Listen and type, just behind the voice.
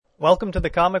Welcome to the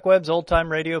Comic Web's Old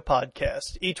Time Radio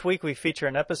podcast. Each week we feature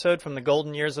an episode from the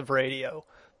golden years of radio.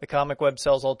 The Comic Web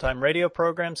sells old-time radio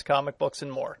programs, comic books,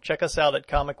 and more. Check us out at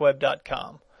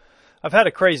comicweb.com. I've had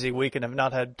a crazy week and have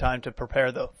not had time to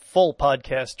prepare the full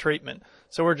podcast treatment,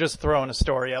 so we're just throwing a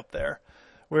story up there.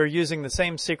 We're using the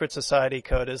same Secret Society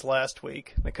code as last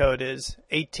week. The code is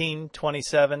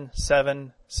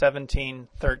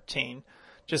 1827-7-17-13.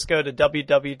 Just go to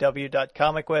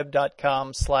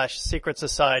www.comicweb.com/Secret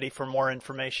Society for more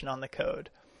information on the code.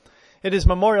 It is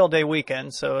Memorial Day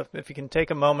weekend, so if you can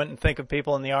take a moment and think of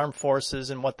people in the armed forces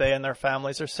and what they and their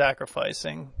families are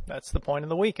sacrificing, that's the point of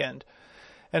the weekend.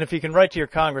 And if you can write to your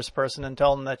congressperson and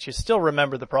tell them that you still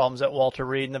remember the problems at Walter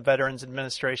Reed and the Veterans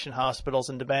Administration hospitals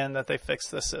and demand that they fix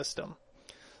the system.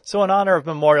 So in honor of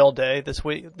Memorial Day, this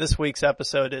week's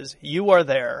episode is You Are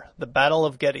There, the Battle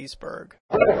of Gettysburg.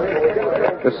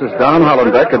 This is Don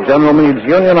Hollenbeck at General Meade's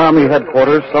Union Army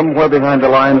headquarters somewhere behind the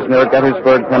lines near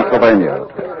Gettysburg, Pennsylvania.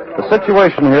 The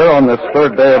situation here on this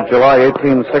third day of July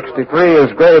 1863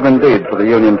 is grave indeed for the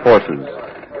Union forces.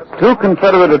 2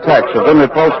 Confederate attacks have been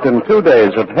repulsed in 2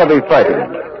 days of heavy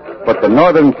fighting, but the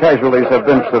Northern casualties have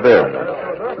been severe.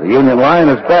 The Union line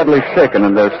is badly shaken,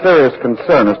 and there's serious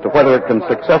concern as to whether it can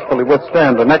successfully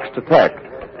withstand the next attack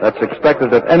that's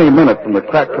expected at any minute from the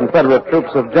crack Confederate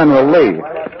troops of General Lee.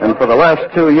 And for the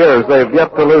last 2 years, they've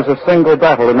yet to lose a single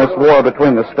battle in this war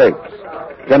between the states.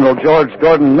 General George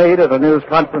Gordon Meade, at a news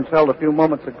conference held a few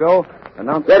moments ago,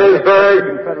 announced...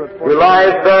 Gettysburg, July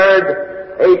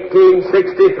 3rd,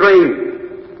 1863.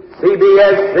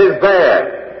 CBS is there.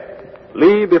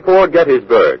 Lee before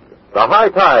Gettysburg, the high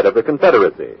tide of the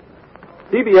Confederacy.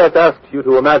 CBS asks you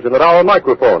to imagine that our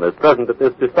microphone is present at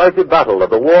this decisive battle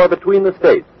of the war between the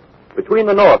states, between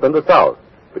the North and the South,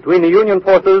 between the Union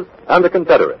forces and the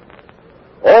Confederates.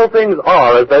 All things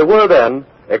are as they were then,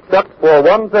 except for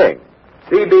one thing.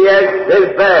 CBS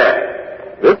is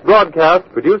there. This broadcast,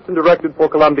 produced and directed for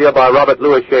Columbia by Robert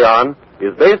Louis Cheon,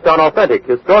 is based on authentic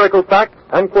historical facts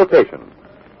and quotations.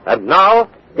 And now,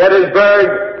 Gettysburg,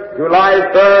 July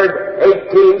 3rd,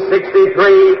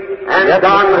 1863, and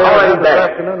Don Hollenbeck. This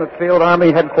afternoon at Field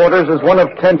Army headquarters is one of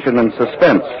tension and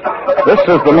suspense. This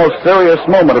is the most serious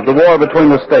moment of the war between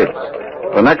the states.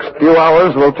 The next few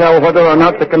hours will tell whether or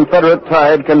not the Confederate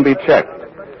tide can be checked.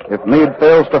 If Meade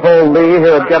fails to hold Lee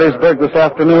here at Gettysburg this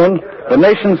afternoon, the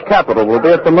nation's capital will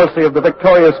be at the mercy of the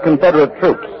victorious Confederate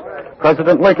troops.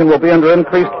 President Lincoln will be under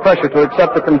increased pressure to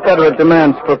accept the Confederate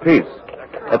demands for peace.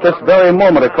 At this very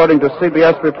moment, according to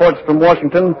CBS reports from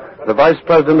Washington, the Vice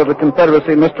President of the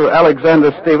Confederacy, Mr.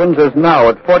 Alexander Stephens, is now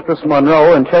at Fortress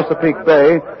Monroe in Chesapeake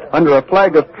Bay under a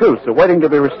flag of truce awaiting to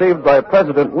be received by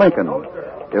President Lincoln.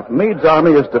 If Meade's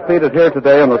army is defeated here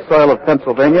today on the soil of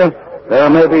Pennsylvania, there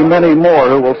may be many more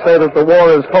who will say that the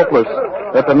war is hopeless,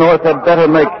 that the North had better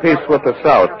make peace with the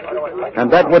South.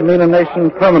 And that would mean a nation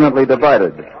permanently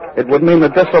divided. It would mean the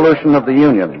dissolution of the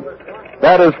Union.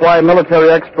 That is why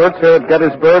military experts here at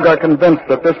Gettysburg are convinced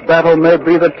that this battle may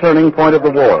be the turning point of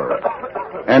the war.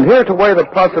 And here to weigh the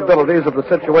possibilities of the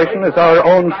situation is our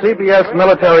own CBS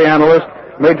military analyst,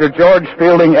 Major George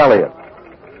Fielding Elliott.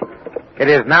 It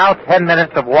is now 10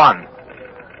 minutes of 1.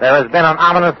 There has been an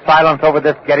ominous silence over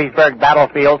this Gettysburg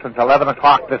battlefield since 11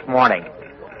 o'clock this morning.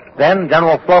 Then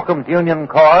General Slocum's Union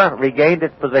Corps regained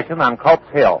its position on Culp's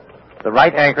Hill, the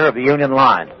right anchor of the Union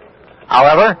line.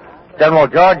 However, General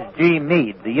George G.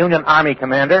 Meade, the Union Army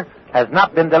commander, has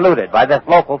not been deluded by this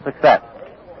local success.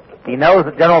 He knows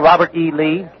that General Robert E.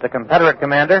 Lee, the Confederate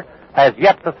commander, has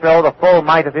yet to throw the full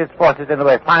might of his forces into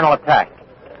a final attack.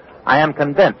 I am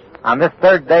convinced, on this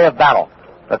third day of battle,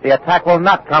 that the attack will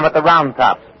not come at the Round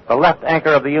Tops, the left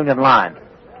anchor of the Union line,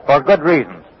 for good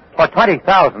reasons, for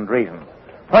 20,000 reasons.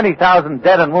 20,000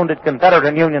 dead and wounded Confederate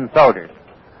and Union soldiers.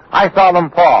 I saw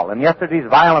them fall in yesterday's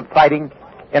violent fighting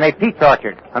in a peach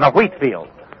orchard and a wheat field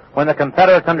when the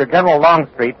Confederates under General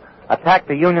Longstreet attacked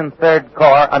the Union Third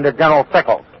Corps under General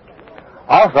Sickles.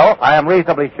 Also, I am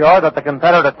reasonably sure that the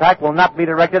Confederate attack will not be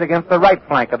directed against the right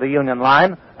flank of the Union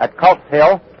line at Culp's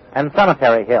Hill and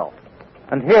Cemetery Hill.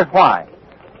 And here's why.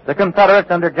 The Confederates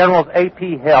under Generals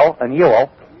A.P. Hill and Ewell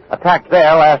attacked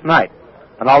there last night,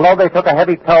 and although they took a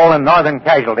heavy toll in Northern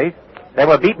casualties, they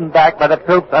were beaten back by the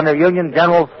troops under Union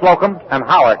Generals Slocum and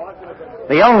Howard.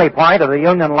 The only point of the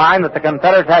Union line that the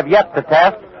Confederates have yet to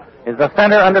test is the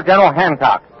center under General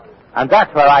Hancock, and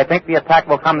that's where I think the attack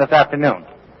will come this afternoon.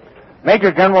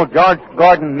 Major General George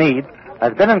Gordon Meade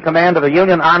has been in command of the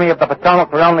Union Army of the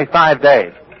Potomac for only 5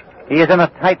 days. He is in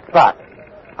a tight spot.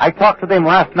 I talked with him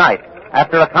last night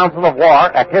after a council of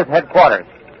war at his headquarters.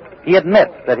 He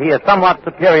admits that he is somewhat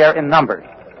superior in numbers.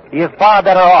 He is far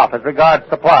better off as regards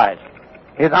supplies.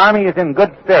 His army is in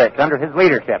good spirits under his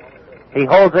leadership. He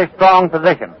holds a strong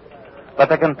position. But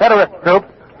the Confederate troops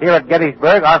here at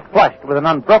Gettysburg are flushed with an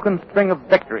unbroken string of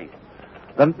victories.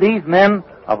 These men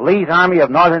of Lee's Army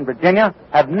of Northern Virginia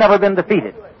have never been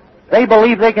defeated. They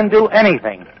believe they can do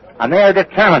anything, and they are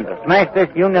determined to smash this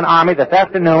Union Army this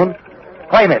afternoon,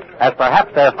 claim it as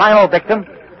perhaps their final victim,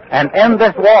 and end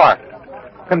this war.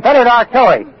 Confederate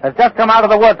artillery has just come out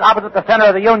of the woods opposite the center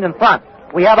of the Union front.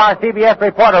 We have our CBS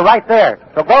reporter right there.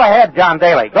 So go ahead, John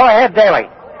Daly. Go ahead, Daly.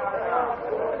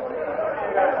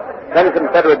 10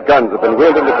 Confederate guns have been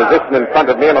wheeled into position in front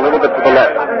of me and a little bit to the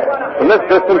left. From this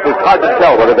distance, it's hard to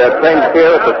tell whether they're trained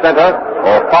here at the center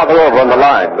or farther over on the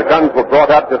line. The guns were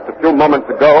brought up just a few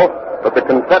moments ago, but the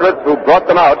Confederates who brought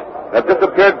them out have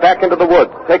disappeared back into the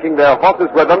woods, taking their horses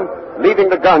with them,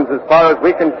 leaving the guns as far as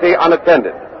we can see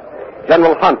unattended.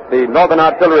 General Hunt, the Northern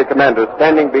Artillery Commander,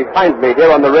 standing behind me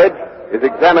here on the ridge, is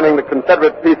examining the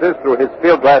Confederate pieces through his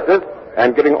field glasses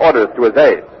and giving orders to his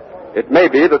aides. It may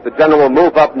be that the general will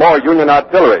move up more Union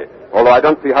artillery, although I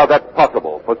don't see how that's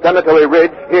possible, for Cemetery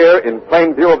Ridge here in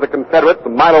plain view of the Confederates a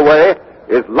mile away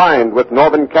is lined with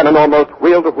Northern cannon almost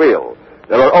wheel to wheel.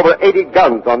 There are over 80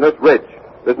 guns on this ridge.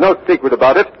 There's no secret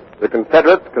about it. The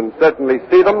Confederates can certainly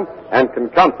see them and can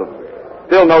count them.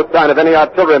 Still no sign of any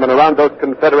artillerymen around those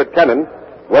Confederate cannon.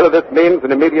 Whether this means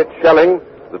an immediate shelling,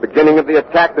 the beginning of the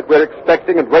attack that we're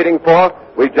expecting and waiting for,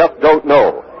 we just don't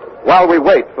know. While we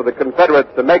wait for the Confederates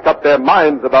to make up their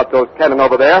minds about those cannon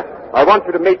over there, I want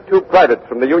you to meet two privates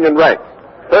from the Union ranks.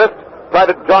 First,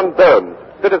 Private John Burns,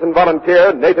 citizen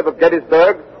volunteer, native of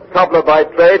Gettysburg, cobbler by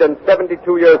trade, and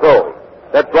 72 years old.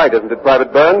 That's right, isn't it,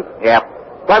 Private Burns? Yeah.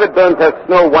 Private Burns has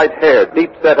snow-white hair,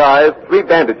 deep-set eyes, 3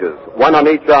 bandages, one on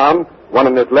each arm, one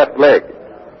on his left leg.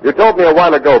 You told me a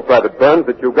while ago, Private Burns,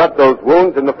 that you got those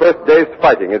wounds in the first day's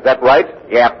fighting. Is that right?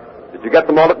 Yeah. Did you get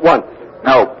them all at once?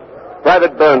 No.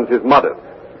 Private Burns is modest.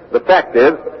 The fact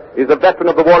is, he's a veteran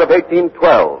of the War of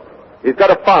 1812. He's got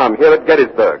a farm here at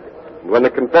Gettysburg. And when the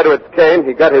Confederates came,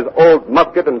 he got his old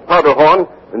musket and powder horn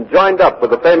and joined up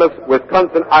with the famous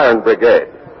Wisconsin Iron Brigade.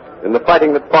 In the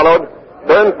fighting that followed,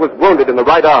 Burns was wounded in the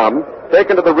right arm,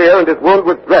 taken to the rear, and his wound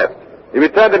was dressed. He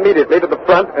returned immediately to the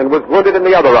front and was wounded in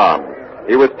the other arm.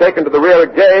 He was taken to the rear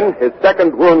again. His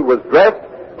second wound was dressed,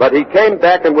 but he came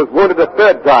back and was wounded a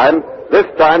third time, this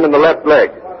time in the left leg.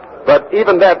 But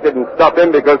even that didn't stop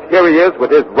him, because here he is with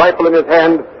his rifle in his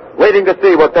hand, waiting to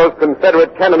see what those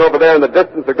Confederate cannon over there in the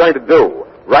distance are going to do.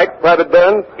 Right, Private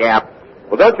Burns? Yeah.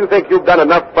 Well, don't you think you've done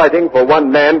enough fighting for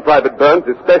one man, Private Burns,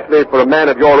 especially for a man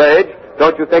of your age?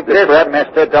 Don't you think that... Listen,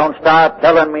 mister, don't start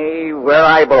telling me where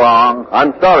I belong.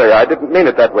 I'm sorry, I didn't mean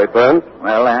it that way, Burns.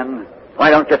 Well, then,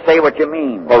 why don't you say what you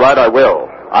mean? All right, I will.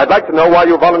 I'd like to know why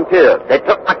you volunteered. They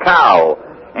took my cow.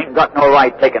 Ain't got no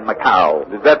right taking my cow.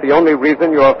 Is that the only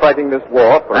reason you're fighting this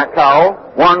war, for a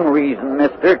cow? One reason,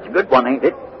 mister. It's a good one, ain't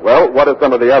it? Well, what are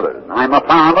some of the others? I'm a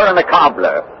farmer and a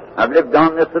cobbler. I've lived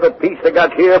on this little piece I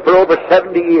got here for over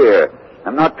 70 years.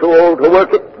 I'm not too old to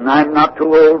work it, and I'm not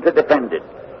too old to defend it.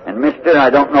 And, mister, I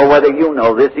don't know whether you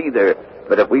know this either,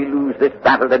 but if we lose this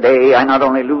battle today, I not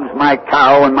only lose my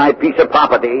cow and my piece of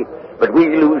property, but we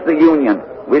lose the Union.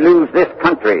 We lose this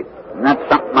country. And that's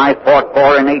something I fought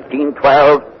for in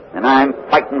 1812, and I'm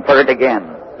fighting for it again.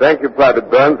 Thank you, Private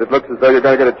Burns. It looks as though you're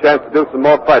going to get a chance to do some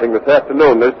more fighting this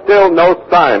afternoon. There's still no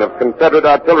sign of Confederate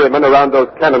artillerymen around those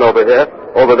cannon over there,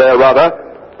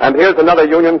 And here's another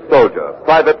Union soldier,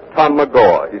 Private Tom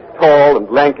McGaw. He's tall and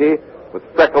lanky, with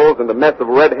freckles and a mess of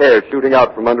red hair shooting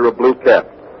out from under a blue cap.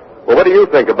 Well, what do you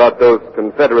think about those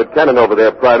Confederate cannon over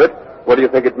there, Private? What do you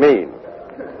think it means?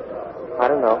 I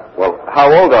don't know. Well,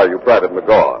 how old are you, Private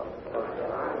McGaw?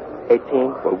 18.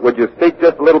 Well, would you speak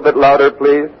just a little bit louder,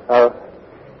 please?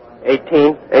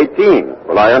 18. 18.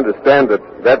 Well, I understand that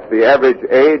that's the average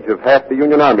age of half the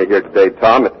Union Army here today,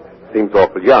 Tom. It seems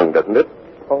awful young, doesn't it?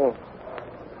 Oh,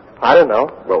 I don't know.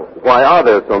 Well, why are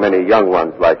there so many young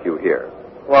ones like you here?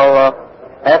 Well,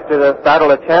 after the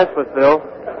Battle of Chancellorsville,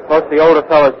 most of the older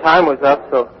fellas' time was up,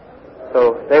 so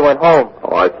they went home.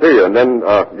 Oh, I see. And then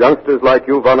youngsters like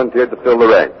you volunteered to fill the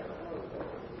ranks.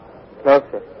 No,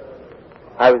 sir.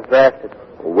 I was drafted.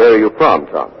 Well, where are you from,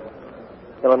 Tom?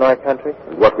 Illinois country.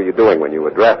 And what were you doing when you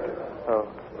were drafted? Oh,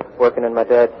 working in my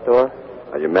dad's store.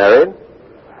 Are you married?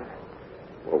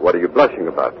 Well, what are you blushing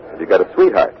about? Have you got a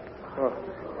sweetheart? Oh,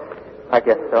 I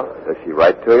guess so. Does she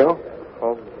write to you?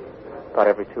 Oh, about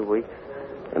every 2 weeks.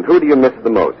 And who do you miss the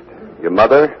most? Your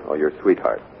mother or your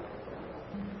sweetheart?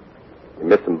 You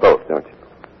miss them both, don't you?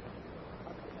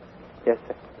 Yes,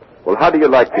 sir. Well, how do you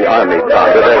like the Army, Tom?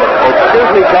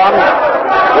 Excuse me, Tom.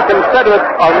 The Confederates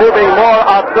are moving more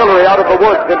artillery out of the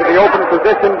woods into the open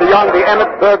position beyond the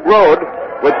Emmitsburg Road.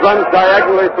 which runs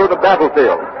diagonally through the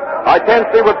battlefield. I can't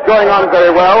see what's going on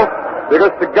very well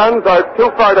because the guns are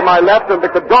too far to my left and the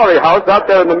Kadori house out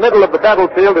there in the middle of the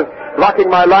battlefield is blocking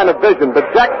my line of vision.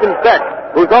 But Jackson Beck,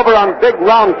 who's over on Big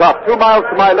Round Top, 2 miles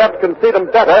to my left, can see them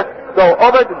better. So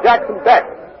over to Jackson Beck.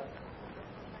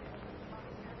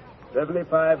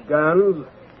 75 guns.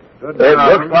 Good It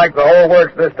job. looks like the whole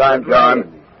works this time,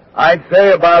 John. I'd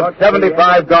say about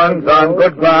 75 guns on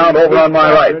good ground over on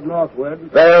my right. Northward.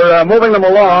 They're moving them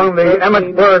along the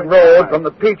Emmitsburg Road from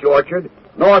the Peach Orchard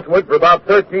northward for about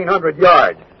 1,300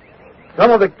 yards.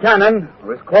 Some of the cannon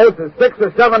are as close as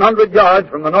 600 or 700 yards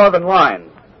from the northern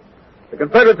lines. The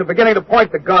Confederates are beginning to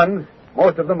point the guns,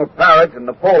 most of them are Parrots and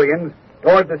Napoleons,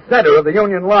 toward the center of the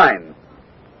Union line.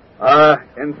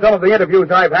 In some of the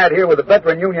interviews I've had here with the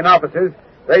veteran Union officers,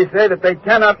 they say that they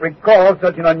cannot recall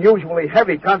such an unusually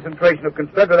heavy concentration of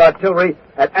Confederate artillery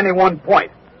at any one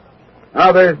point.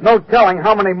 Now, there's no telling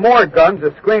how many more guns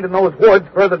are screened in those woods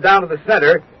further down to the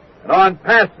center, and on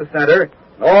past the center,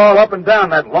 and all up and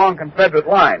down that long Confederate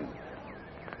line.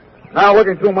 Now,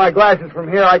 looking through my glasses from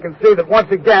here, I can see that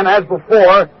once again, as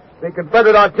before, the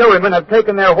Confederate artillerymen have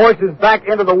taken their horses back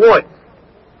into the woods.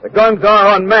 The guns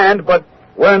are unmanned, but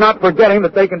we're not forgetting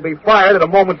that they can be fired at a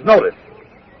moment's notice.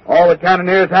 All the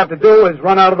cannoneers have to do is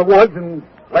run out of the woods and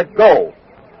let go.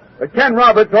 But Ken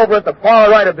Roberts over at the far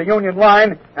right of the Union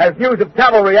line has views of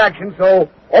cavalry action, so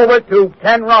over to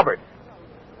Ken Roberts.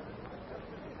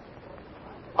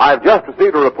 I've just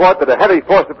received a report that a heavy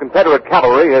force of Confederate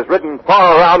cavalry has ridden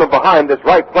far around and behind this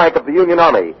right flank of the Union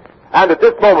Army, and at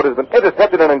this moment has been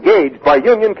intercepted and engaged by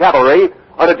Union cavalry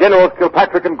under Generals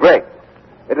Kilpatrick and Gregg.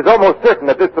 It is almost certain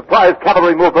that this surprise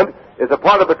cavalry movement is a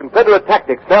part of the Confederate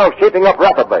tactics now shaping up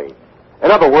rapidly. In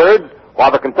other words,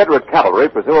 while the Confederate cavalry,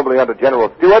 presumably under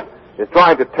General Stuart, is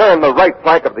trying to turn the right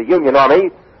flank of the Union Army,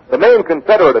 the main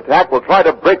Confederate attack will try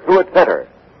to break through its center.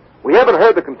 We haven't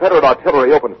heard the Confederate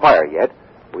artillery open fire yet.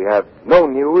 We have no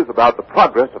news about the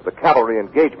progress of the cavalry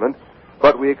engagement,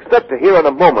 but we expect to hear in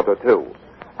a moment or two.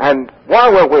 And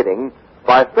while we're waiting,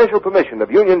 by special permission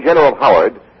of Union General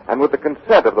Howard, and with the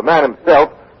consent of the man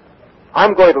himself,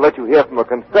 I'm going to let you hear from a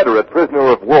Confederate prisoner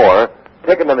of war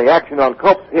taken in the action on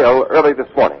Cope's Hill early this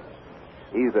morning.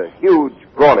 He's a huge,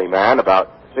 brawny man, about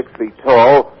 6 feet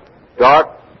tall, dark,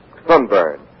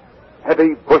 sunburned,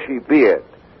 heavy, bushy beard.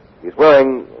 He's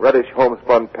wearing reddish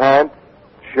homespun pants,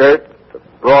 shirt, a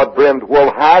broad-brimmed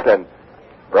wool hat, and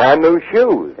brand new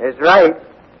shoes. That's right.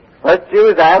 First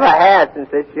shoes I ever had since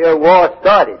this year war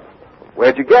started.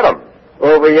 Where'd you get them?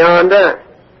 Over yonder.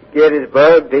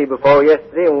 Gettysburg, day before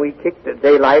yesterday, and we kicked the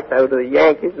daylights out of the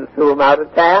Yankees and threw them out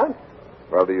of town.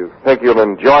 Well, do you think you'll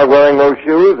enjoy wearing those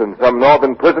shoes in some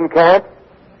northern prison camp?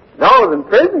 Northern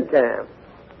prison camp?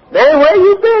 Man, where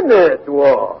you been this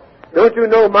war? Don't you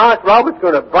know March Roberts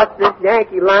going to bust this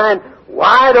Yankee line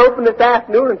wide open this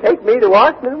afternoon and take me to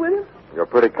Washington with him? You're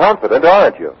pretty confident,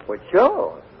 aren't you? Well,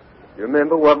 sure. You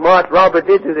remember what March Roberts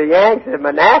did to the Yanks at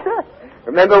Manassas?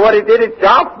 Remember what he did at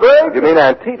Sharpsburg? You mean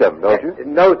Antietam, don't you?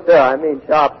 No, sir, I mean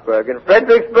Sharpsburg. And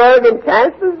Fredericksburg and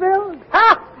Chancellorsville?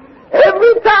 Ha!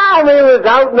 Every time he was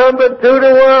outnumbered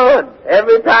 2-1.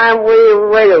 Every time we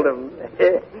railed him.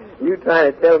 You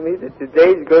trying to tell me that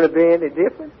today's going to be any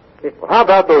different? Well, how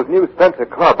about those new Spencer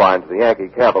carbines the Yankee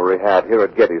cavalry had here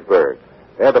at Gettysburg?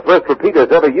 They're the first repeaters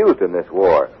ever used in this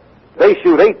war. They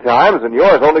shoot 8 times, and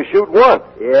yours only shoot once.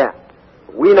 Yeah.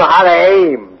 We know how to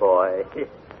aim, boy.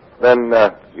 Then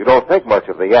you don't think much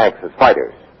of the Yanks as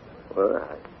fighters. Well,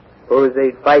 I suppose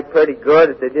they'd fight pretty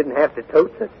good if they didn't have to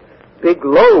tote such big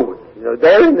loads. You know,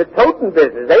 they're in the toting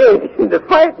business. They ain't in the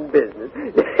fighting business.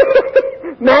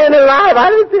 Man alive, I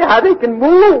don't see how they can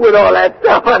move with all that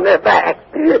stuff on their back.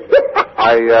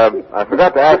 I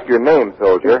forgot to ask your name,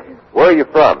 soldier. Where are you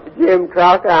from? Jim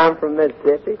Crocker, I'm from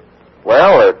Mississippi.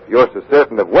 Well, if you're so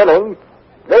certain of winning,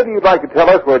 maybe you'd like to tell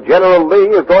us where General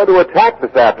Lee is going to attack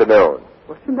this afternoon.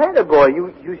 What's the matter, boy?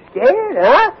 You scared,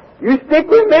 huh? You stick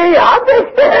with me, I'll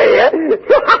take care of you.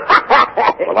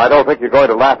 Well, I don't think you're going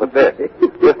to laugh at this.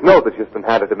 This note that's just been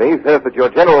handed to me says that your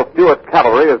General Stuart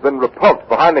cavalry has been repulsed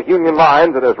behind the Union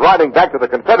lines and is riding back to the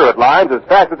Confederate lines as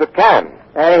fast as it can.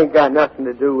 That ain't got nothing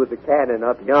to do with the cannon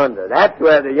up yonder. That's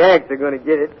where the Yanks are going to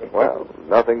get it. Well,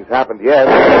 nothing's happened yet.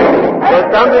 Well,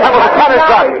 somebody... That was a cannon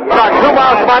shot about 2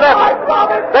 miles to my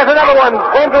left. There's another one,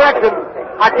 same direction.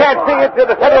 I can't see it to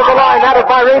the center of the line, out of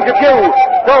my range of view.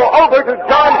 So over to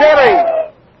John Daly.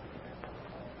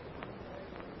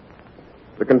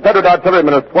 The Confederate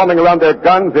artillerymen are swarming around their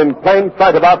guns in plain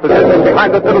sight of our position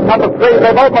behind this little clump of trees.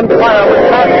 They've opened fire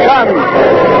with fast guns.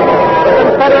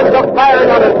 The Confederates are firing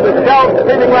on us, the shells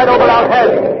streaming right over our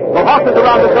heads. The horses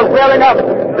around us are rearing up.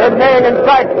 They're neighing in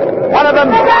fright. One of them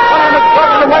is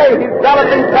running away. He's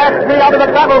galloping past me out of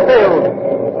the battlefield.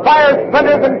 Fire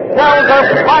splinters and shells are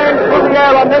flying through the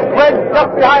air on this ridge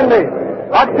just behind me.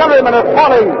 Artillerymen are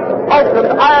falling. Pulse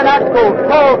and iron axles,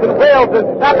 saws and wheels are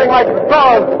snapping like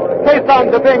straws.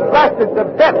 Caissons are being blasted to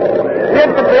death. The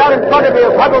infantry out in front of me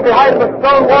is huddled behind the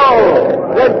stone wall.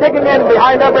 They're digging in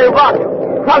behind every rock,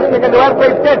 crouching into every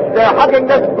ditch. They're hugging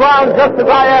this ground just as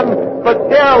I am, for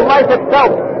dear life itself.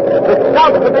 The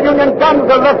shouts of the Union guns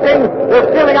are lifting.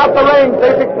 They're feeling out the range.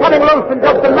 They'll be coming loose in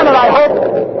just a minute, I hope.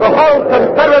 The whole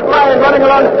Confederate line running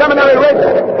along Seminary Ridge,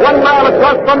 1 mile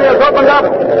across from me, has opened up.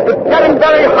 It's getting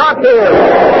very hot here.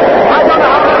 I don't know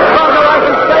how much longer I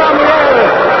can stay on the air.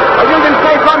 A Union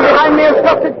caisson behind me has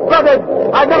just exploded.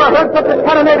 I've never heard such a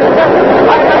cannonade as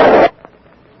this.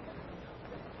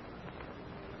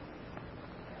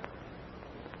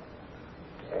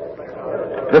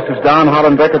 This is Don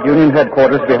Hollenbeck at Union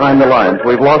headquarters behind the lines.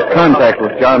 We've lost contact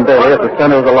with John Daly at the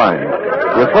center of the line.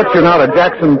 We'll switch you now to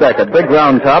Jackson Beck at Big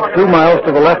Round Top, 2 miles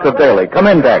to the left of Daly. Come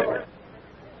in, Beck.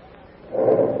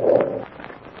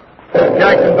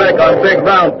 Jackson Beck on Big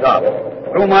Round Top.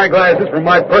 Through my glasses from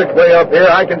my perch way up here,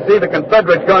 I can see the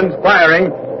Confederate guns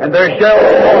firing and their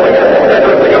shells falling at the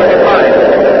center of the Union line.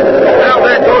 Now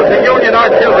there goes the Union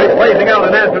artillery blazing out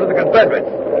in answer to the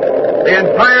Confederates. The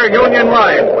entire Union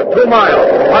line, for 2 miles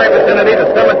from my vicinity to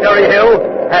Cemetery Hill,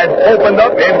 has opened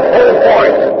up in full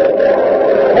force.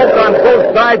 Smoke on both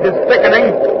sides is thickening,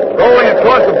 rolling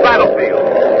across the battlefield,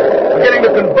 beginning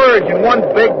to converge in one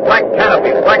big black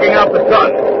canopy, blacking out the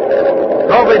sun.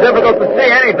 It's awfully difficult to see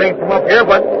anything from up here,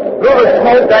 but through the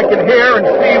smoke I can hear and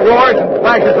see roars and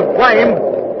flashes of flame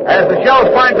as the shells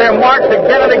find their marks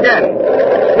again and again,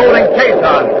 exploding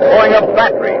caissons, blowing up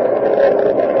batteries.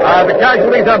 The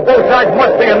casualties on both sides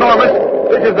must be enormous.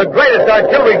 This is the greatest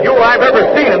artillery duel I've ever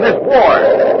seen in this war.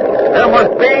 There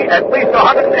must be at least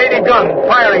 180 guns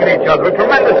firing at each other, a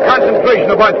tremendous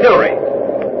concentration of artillery.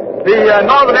 The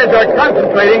Northerners are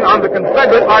concentrating on the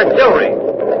Confederate artillery,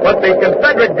 but the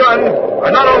Confederate guns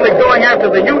are not only going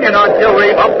after the Union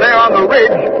artillery up there on the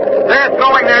ridge, they're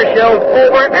throwing their shells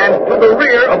over and to the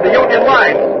rear of the Union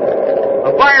line.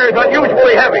 The fire is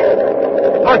unusually heavy.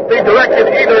 It must be directed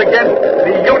either against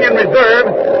the Union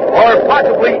reserves or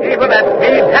possibly even at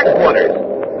Meade's headquarters.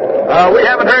 We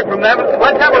haven't heard from them.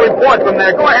 Let's have a report from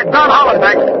there. Go ahead, Don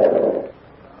Hollenbeck.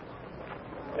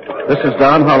 This is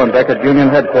Don Hollenbeck at Union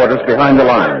headquarters behind the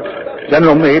lines.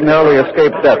 General Meade narrowly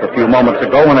escaped death a few moments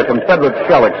ago when a Confederate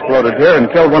shell exploded here and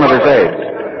killed one of his aides.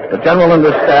 The general and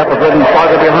his staff have ridden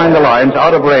farther behind the lines,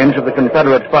 out of range of the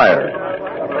Confederate fire.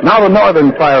 Now the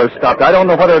Northern fire has stopped. I don't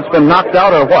know whether it's been knocked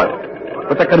out or what,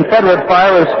 but the Confederate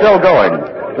fire is still going.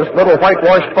 This little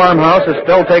whitewashed farmhouse is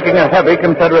still taking a heavy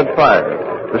Confederate fire.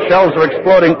 The shells are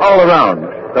exploding all around.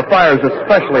 The fire's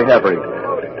especially heavy.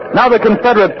 Now the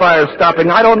Confederate fire's stopping.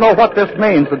 I don't know what this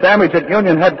means. The damage at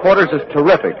Union headquarters is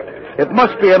terrific. It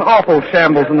must be an awful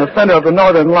shambles in the center of the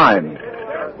Northern line.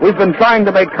 We've been trying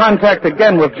to make contact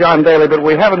again with John Daly, but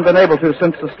we haven't been able to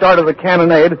since the start of the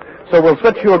cannonade, so we'll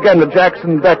switch you again to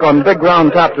Jackson Beck on Big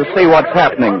Round Top to see what's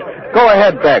happening. Go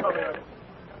ahead, Beck.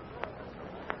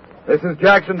 This is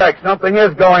Jackson Beck. Something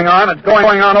is going on. It's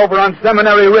going on over on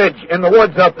Seminary Ridge in the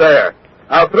woods up there.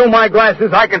 Now, through my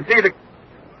glasses, I can see the...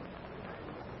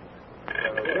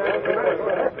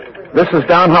 This is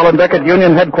Don Hollenbeck at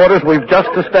Union headquarters. We've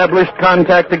just established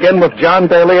contact again with John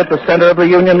Daly at the center of the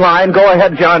Union line. Go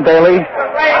ahead, John Daly.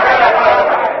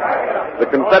 The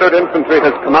Confederate infantry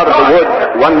has come out of the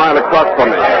woods 1 mile across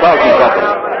from me, thousands of them.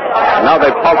 Now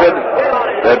they've halted.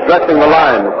 They're dressing the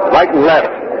line, right and left.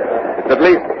 It's at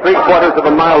least 3/4 of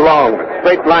a mile long, a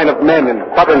straight line of men in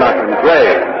butternut and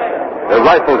gray. Their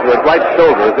rifles are at right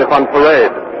shoulder as if on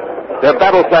parade. Their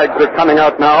battle flags are coming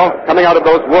out now, coming out of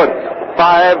those woods.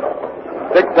 5,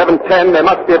 6, 7, 10, there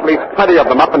must be at least 20 of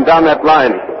them up and down that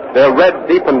line. They're red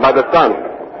deepened by the sun.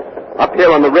 Up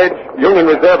here on the ridge, Union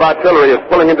Reserve artillery is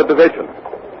pulling into position.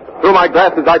 Through my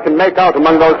glasses, I can make out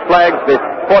among those flags the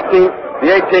 14th, the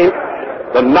 18th,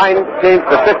 the 19th,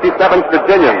 the 57th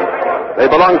Virginians. They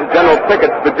belong to General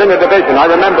Pickett's Virginia Division. I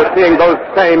remember seeing those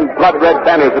same blood-red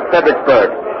banners at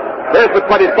Fredericksburg. There's the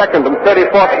 22nd and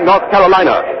 34th North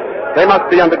Carolina. They must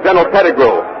be under General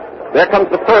Pettigrew. There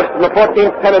comes the 1st and the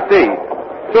 14th Tennessee.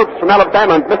 Troops from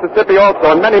Alabama and Mississippi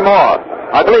also, and many more.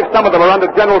 I believe some of them are under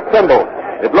General Trimble.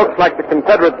 It looks like the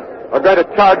Confederates are going to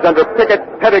charge under Pickett,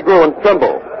 Pettigrew, and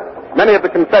Trimble. Many of the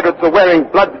Confederates are wearing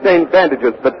blood-stained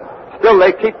bandages, but still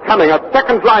they keep coming. A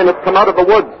second line has come out of the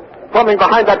woods, forming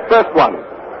behind that first one.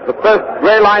 The first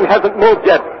gray line hasn't moved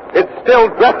yet. It's still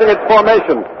dressing its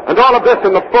formation, and all of this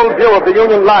in the full view of the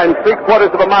Union line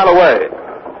 3/4 of a mile away.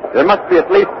 There must be at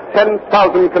least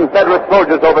 10,000 Confederate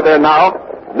soldiers over there now.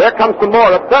 And there comes some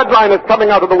more. A third line is coming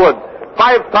out of the woods.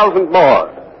 5,000 more.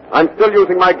 I'm still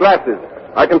using my glasses.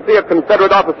 I can see a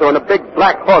Confederate officer on a big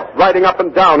black horse riding up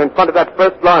and down in front of that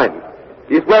first line.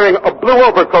 He's wearing a blue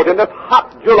overcoat in this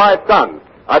hot July sun.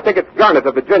 I think it's Garnett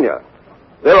of Virginia.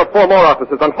 There are 4 more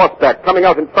officers on horseback coming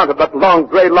out in front of that long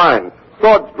gray line,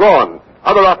 swords drawn.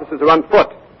 Other officers are on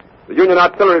foot. The Union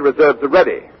artillery reserves are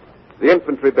ready. The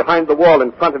infantry behind the wall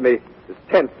in front of me is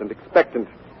tense and expectant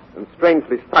and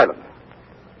strangely silent.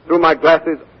 Through my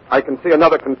glasses, I can see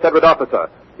another Confederate officer.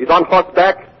 He's on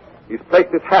horseback. He's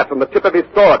placed his hat on the tip of his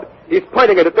sword. He's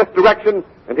pointing it at this direction,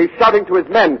 and he's shouting to his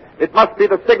men. It must be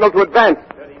the signal to advance.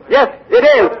 Yes, it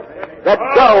is. That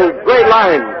dull, gray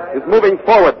line is moving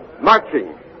forward,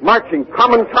 marching,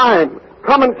 common time,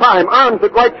 arms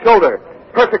at right shoulder,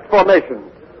 perfect formation,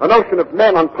 an ocean of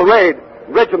men on parade,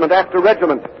 regiment after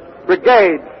regiment,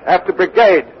 brigade after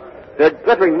brigade. Their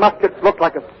glittering muskets look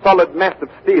like a solid mass of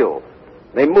steel.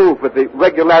 They move with the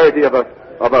regularity of a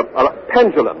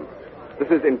pendulum. This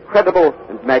is incredible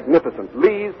and magnificent.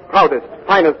 Lee's proudest,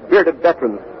 finest bearded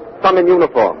veterans, some in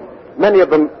uniform, many of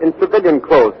them in civilian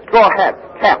clothes, straw hats,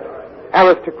 caps,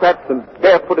 aristocrats and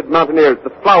barefooted mountaineers,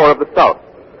 the flower of the South,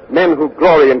 men who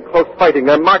glory in close fighting.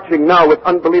 They're marching now with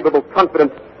unbelievable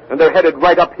confidence, and they're headed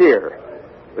right up here.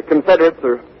 The Confederates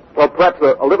are, well, perhaps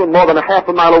a little more than a half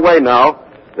a mile away now.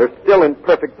 They're still in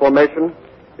perfect formation,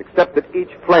 except that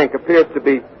each flank appears to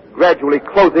be gradually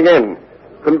closing in,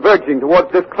 converging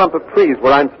towards this clump of trees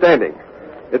where I'm standing.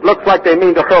 It looks like they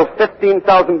mean to hurl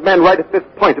 15,000 men right at this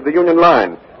point of the Union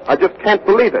line. I just can't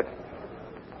believe it.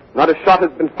 Not a shot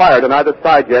has been fired on either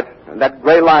side yet, and that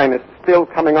gray line is still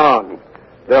coming on.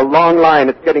 Their long line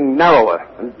is getting narrower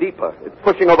and deeper. It's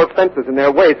pushing over fences in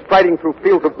their way, striding through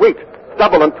fields of wheat,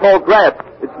 stubble, and tall grass.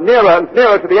 It's nearer and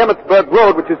nearer to the Emmitsburg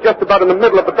Road, which is just about in the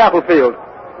middle of the battlefield.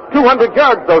 200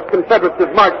 yards those Confederates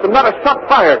have marched, and not a shot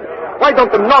fired. Why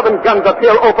don't the Northern guns up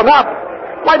here open up?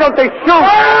 Why don't they shoot?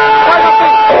 Why don't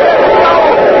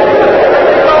they...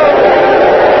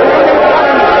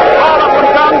 All up and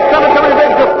down cemetery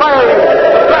ridge are firing.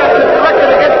 The blast is directed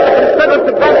against the Confederates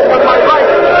advancing on my right.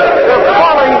 They're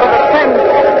falling by the tens,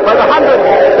 by the hundreds.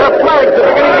 Their flags are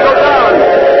beginning to go down.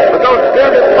 But those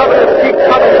bearded Southerners keep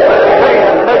coming at great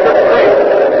and measured pace.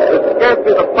 There's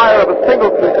scarcely the fire of a single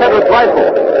Confederate rifle.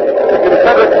 The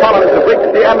Confederate columns have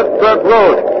reached the Emmitsburg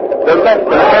Road. They're less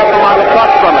than a half a mile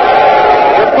across from it.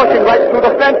 They're pushing right through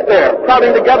the fence there,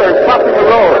 crowding together and crossing the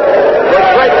road. Their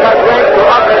great cut ranks are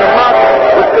up in a march,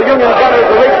 which the Union gunners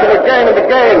are reaching again and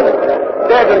again.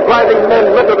 Dead and driving men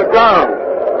litter the ground.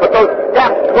 But those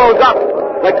gaps close up.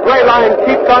 That gray line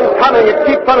keeps on coming. It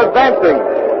keeps on advancing.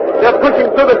 They're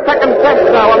pushing through the second fence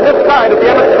now on this side of the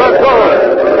Emmitsburg Road.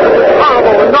 This is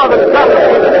horrible. The Northern guns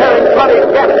keep tearing bloody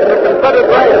gaps in the Confederate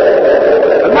ranks.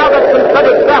 And now that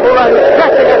Confederate battle line is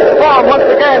stretching its form once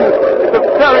again. It's a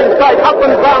stirring sight up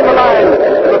and down the line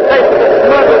in the face of this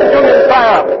murderous Union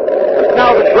fire. And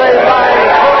now the gray line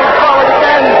is moving forward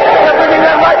again. They're bringing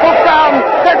their rifles down.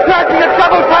 They're charging at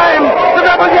double time. The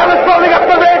rebel yell is rolling up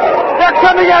the ridge. They're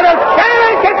coming at us.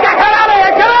 Hey, get the hell out of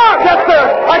here! Get out! Yes, sir.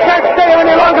 I can't stay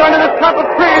any longer under this clump of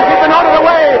trees. You've been out of the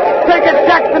way. Take it,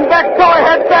 Jackson. Back. Go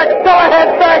ahead, back. Go ahead,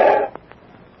 back.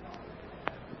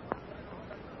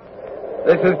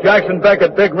 This is Jackson Beck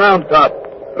at Big Round Top.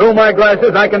 Through my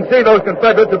glasses, I can see those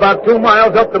Confederates about 2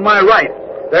 miles up to my right.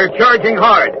 They're charging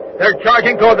hard. They're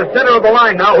charging toward the center of the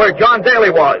line now where John Daly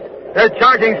was. They're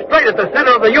charging straight at the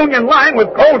center of the Union line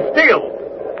with cold steel.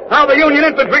 Now the Union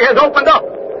infantry has opened up.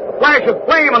 A flash of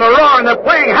flame and a roar, and they're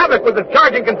playing havoc with the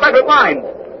charging Confederate lines.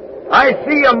 I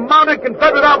see a mounted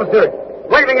Confederate officer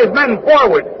waving his men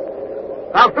forward.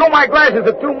 Now, through my glasses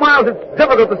at 2 miles, it's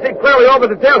difficult to see clearly all the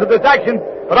details of this action,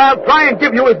 but I'll try and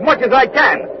give you as much as I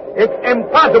can. It's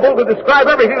impossible to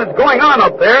describe everything that's going on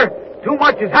up there. Too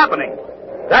much is happening.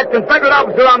 That Confederate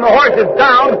officer on the horse is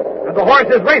down, and the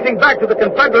horse is racing back to the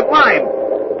Confederate line.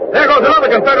 There goes another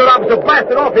Confederate officer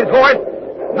blasted off his horse.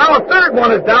 Now a third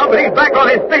one is down, but he's back on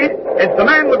his feet. It's the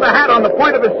man with the hat on the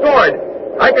point of his sword.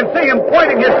 I can see him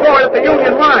pointing his sword at the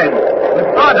Union line.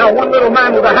 It's odd how one little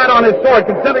man with a hat on his sword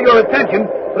can center your attention,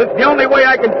 but it's the only way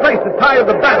I can trace the tide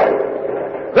of the battle.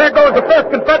 There goes the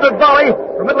first Confederate volley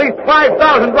from at least 5,000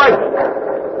 rifles.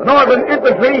 The Northern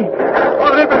infantry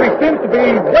seems to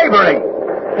be wavering.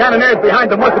 Cannoneers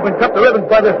behind them must have been cut to ribbons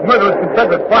by this murderous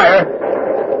Confederate fire.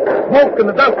 Smoke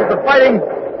and the dust of the fighting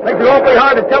makes it awfully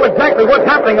hard to tell exactly what's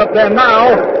happening up there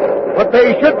now, but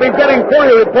they should be getting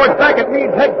courier reports back at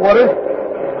Meade's headquarters.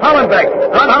 Hollenbeck.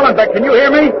 Don Hollenbeck, can you hear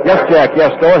me? Yes, Jack,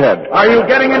 yes, go ahead. Are you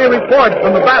getting any reports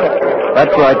from the battle?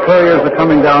 That's right. Couriers are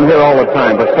coming down here all the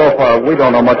time, but so far we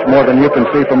don't know much more than you can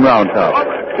see from Round Top.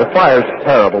 The fire's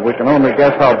terrible. We can only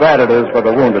guess how bad it is by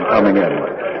the wounded coming in.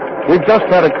 We've just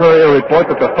had a courier report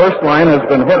that the first line has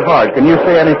been hit hard. Can you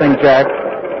see anything, Jack?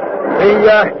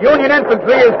 The Union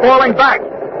infantry is falling back.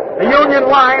 The Union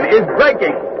line is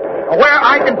breaking. Where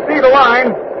I can see the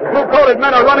line, the blue-coated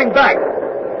men are running back.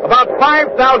 About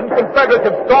 5,000 Confederates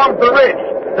have stormed the ridge.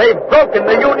 They've broken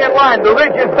the Union line. The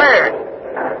ridge is theirs.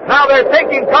 Now they're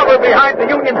taking cover behind the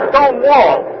Union stone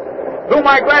wall. Through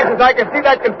my glasses, I can see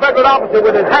that Confederate officer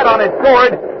with his hat on his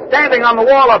sword standing on the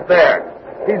wall up there.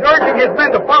 He's urging his men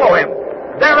to follow him.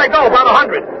 There they go, about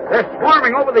 100. They're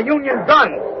swarming over the Union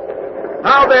guns.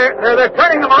 Now they're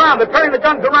turning them around. They're turning the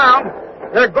guns around.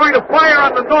 They're going to fire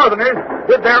on the Northerners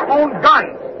with their own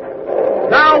guns.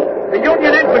 Now the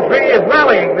Union infantry is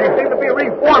rallying. They seem to be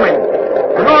reforming.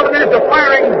 The Northerners are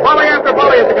firing volley after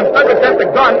volley at the Confederates at the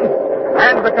guns,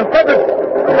 and the Confederates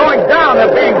are going down.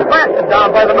 They're being blasted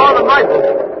down by the Northern rifles.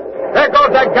 There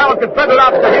goes that gallant Confederate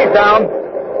officer. He's down.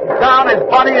 He's down. His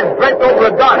body is draped over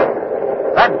a gun.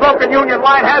 That broken Union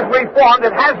line has reformed.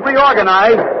 It has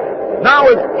reorganized. Now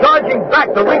it's charging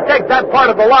back to retake that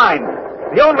part of the line.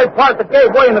 The only part that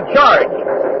gave way in the charge.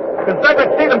 The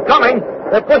Confederates see them coming.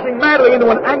 They're pushing madly into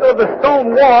an angle of the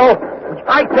stone wall, which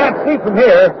I can't see from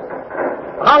here.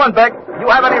 Hollenbeck, do you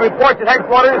have any reports at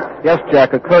headquarters? Yes,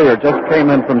 Jack. A courier just came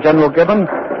in from General Gibbon,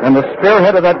 and the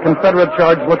spearhead of that Confederate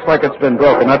charge looks like it's been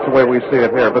broken. That's the way we see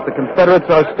it here. But the Confederates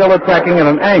are still attacking at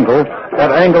an angle,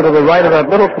 that angle to the right of that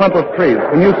little clump of trees.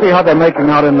 Can you see how they're making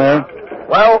out in there?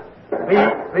 Well,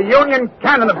 the Union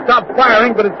cannon have stopped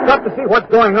firing, but it's tough to see what's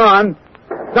going on.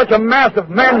 Such a mass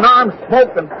of men, arms,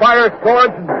 smoke, and fire,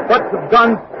 swords, and butts of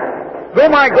guns.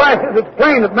 Through my glasses, it's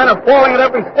plain that men are falling at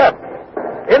every step.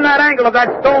 In that angle of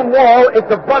that stone wall, it's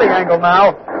a bloody angle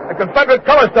now. The Confederate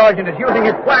color sergeant is using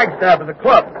his flagstaff as a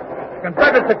club. The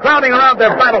Confederates are crowding around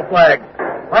their battle flags.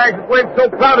 Flags that waved so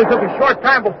proudly such a short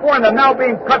time before, and they're now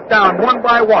being cut down one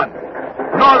by one.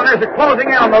 The Northerners are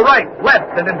closing in on the right,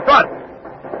 left, and in front.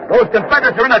 Those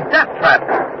Confederates are in a death trap.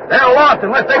 They're lost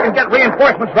unless they can get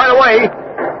reinforcements right away.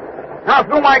 Now,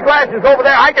 through my glasses over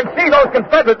there, I can see those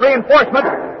Confederate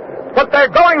reinforcements, but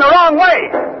they're going the wrong way.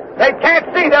 They can't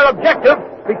see their objective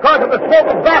because of the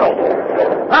smoke of battle.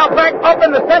 Now, back up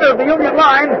in the center of the Union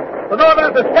line, the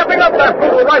Northerners are stepping up their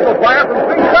brutal rifle fire from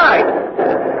three sides.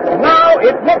 Now,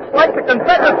 it looks like the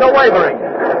Confederates are wavering.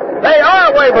 They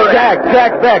are wavering.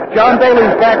 Jack, back. John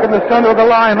Daly's back in the center of the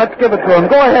line. Let's give it to him.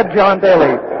 Go ahead, John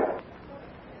Daly.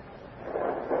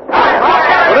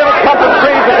 The little clump of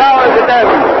trees is ours again.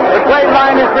 The gray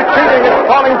line is retreating. It's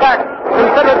falling back.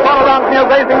 Confederates all around me are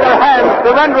raising their hands,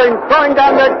 surrendering, throwing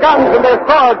down their guns and their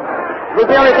swords. It was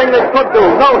the only thing they could do.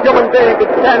 No human being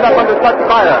could stand up under such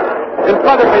fire. In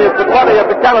front of me is the body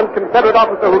of the gallant Confederate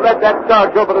officer who led that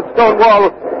charge over the stone wall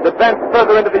that advanced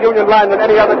further into the Union line than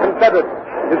any other Confederate.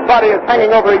 His body is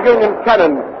hanging over a Union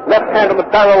cannon, left hand on the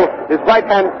barrel, his right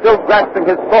hand still grasping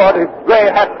his sword, his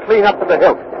gray hat clean up to the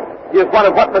hilt. He is one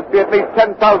of what must be at least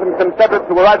 10,000 Confederates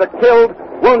who were either killed,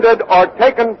 wounded, or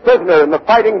taken prisoner in the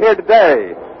fighting here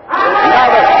today.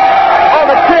 Now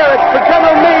the cheer, it's for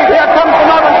General Meade. Here comes the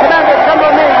Northern Commander,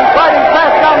 General Meade. He's riding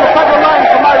fast down the Federal line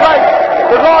to my right.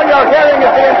 The roar you're hearing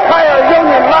is the entire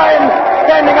Union line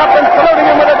standing up and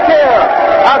saluting him with a cheer.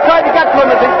 I'll try to get to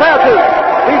him as he passes.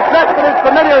 He's dressed in his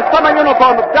familiar summer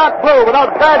uniform of dark blue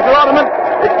without badge or ornament,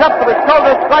 except for the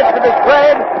shoulder stripes of his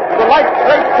grade, the light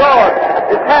straight sword.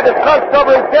 His hat is slouched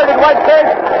over his bearded white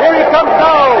face. Here he comes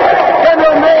now.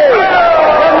 General Meade.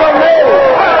 General Meade.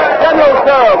 General,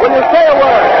 sir, will you say a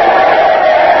word?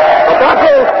 The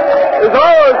battle is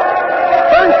ours.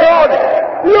 Turn sword.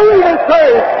 Union is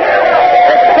saved.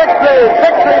 It's victory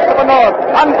for the North.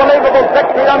 Unbelievable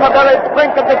victory on the very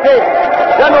brink of defeat.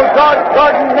 General George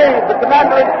Gordon Meade, the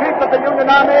Commander-in-Chief of the Union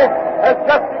Army, has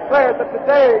just declared that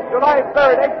today, July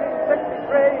 3rd,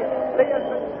 1863, the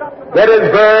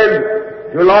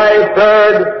Gettysburg, July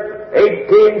 3rd,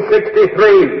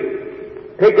 1863.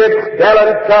 Pickett's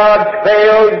gallant charge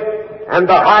failed, and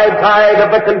the high tide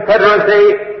of the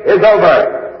Confederacy is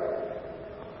over.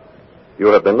 You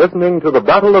have been listening to the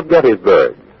Battle of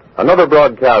Gettysburg, another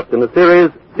broadcast in the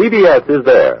series CBS is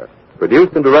There,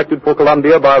 produced and directed for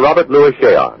Columbia by Robert Louis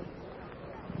Cheon.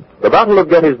 The Battle of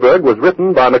Gettysburg was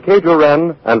written by Macajor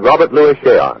Wren and Robert Louis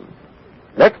Cheon.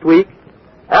 Next week,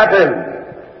 Athens,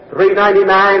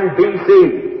 399 B.C.,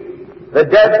 the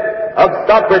death of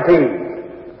Socrates.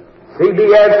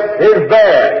 CBS is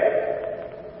there.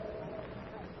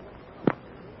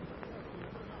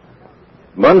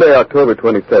 Monday, October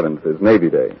 27th is Navy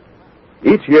Day.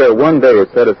 Each year, one day is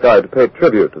set aside to pay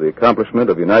tribute to the accomplishment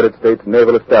of United States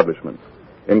naval establishments,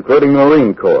 including the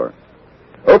Marine Corps.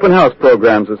 Open house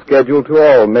programs are scheduled to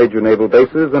all major naval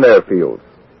bases and airfields.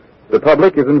 The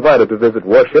public is invited to visit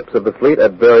warships of the fleet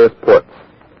at various ports.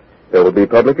 There will be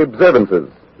public observances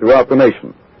throughout the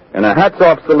nation, and a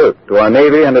hats-off salute to our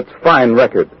Navy and its fine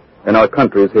record in our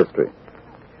country's history.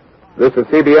 This is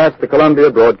CBS, the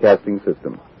Columbia Broadcasting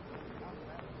System.